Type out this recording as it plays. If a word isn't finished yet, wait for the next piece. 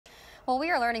Well, we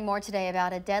are learning more today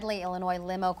about a deadly Illinois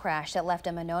limo crash that left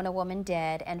a Monona woman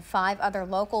dead and 5 other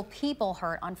local people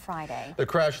hurt on Friday. The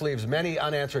crash leaves many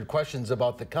unanswered questions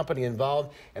about the company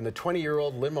involved and the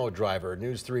 20-year-old limo driver.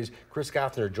 News 3's Chris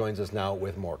Goffner joins us now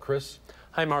with more. Chris?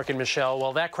 Hi, Mark and Michelle.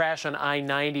 Well, that crash on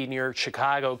I-90 near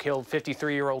Chicago killed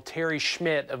 53-year-old Terry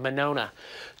Schmidt of Monona.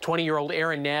 20-year-old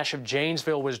Aaron Nash of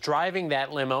Janesville was driving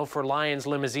that limo for Lyons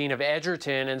Limousine of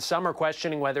Edgerton, and some are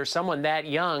questioning whether someone that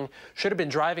young should have been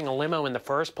driving a limo in the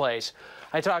first place.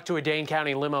 I talked to a Dane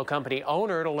County limo company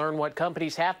owner to learn what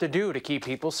companies have to do to keep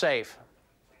people safe.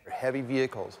 Heavy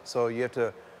vehicles, so you have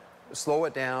to slow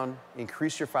it down,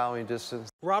 increase your following distance.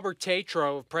 Robert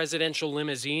Tatro of Presidential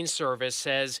Limousine Service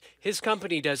says his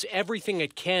company does everything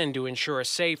it can to ensure a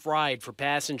safe ride for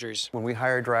passengers. When we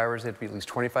hire drivers, they have to be at least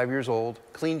 25 years old,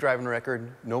 clean driving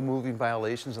record, no moving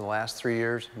violations in the last 3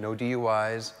 years, no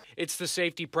DUIs. It's the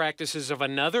safety practices of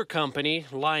another company,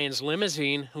 Lyons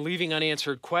Limousine, leaving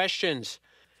unanswered questions.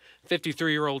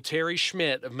 53-year-old Terry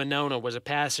Schmidt of Monona was a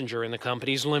passenger in the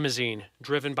company's limousine,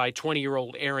 driven by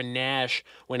 20-year-old Aaron Nash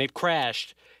when it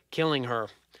crashed, killing her.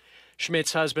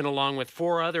 Schmidt's husband, along with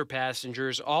 4 other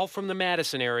passengers, all from the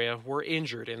Madison area, were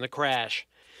injured in the crash.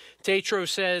 Tatro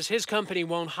says his company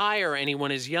won't hire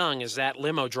anyone as young as that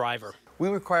limo driver. We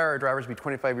require our drivers to be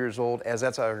 25 years old, as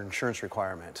that's our insurance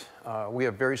requirement. We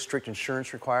have very strict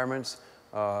insurance requirements.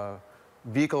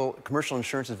 Commercial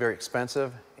insurance is very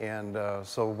expensive, and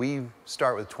so we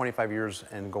start with 25 years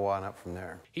and go on up from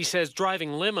there. He says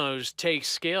driving limos takes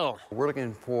skill. We're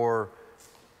looking for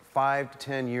 5 to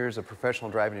 10 years of professional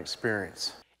driving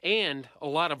experience. And a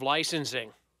lot of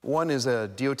licensing. One is a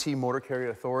DOT Motor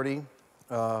Carrier Authority,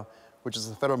 which is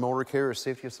the Federal Motor Carrier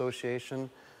Safety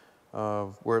Association,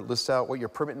 where it lists out what your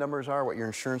permit numbers are, what your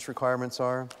insurance requirements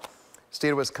are.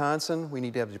 State of Wisconsin, we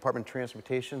need to have the Department of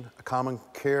Transportation, a common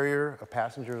carrier, a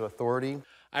passenger authority.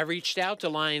 I reached out to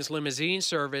Lyons Limousine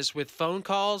Service with phone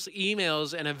calls,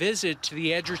 emails, and a visit to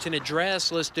the Edgerton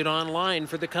address listed online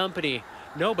for the company.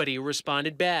 Nobody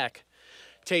responded back.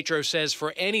 Tatro says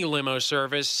for any limo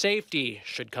service, safety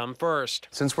should come first.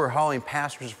 Since we're hauling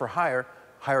passengers for hire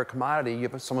commodity, you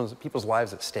have people's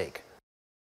lives at stake.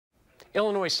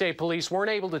 Illinois State Police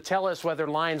weren't able to tell us whether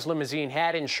Lyons Limousine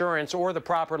had insurance or the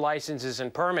proper licenses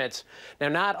and permits. Now,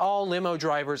 not all limo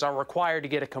drivers are required to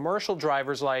get a commercial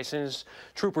driver's license.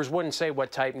 Troopers wouldn't say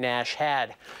what type Nash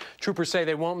had. Troopers say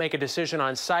they won't make a decision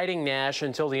on citing Nash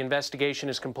until the investigation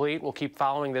is complete. We'll keep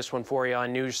following this one for you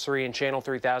on News 3 and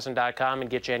Channel3000.com and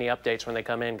get you any updates when they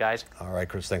come in, guys. All right,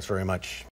 Chris, thanks very much.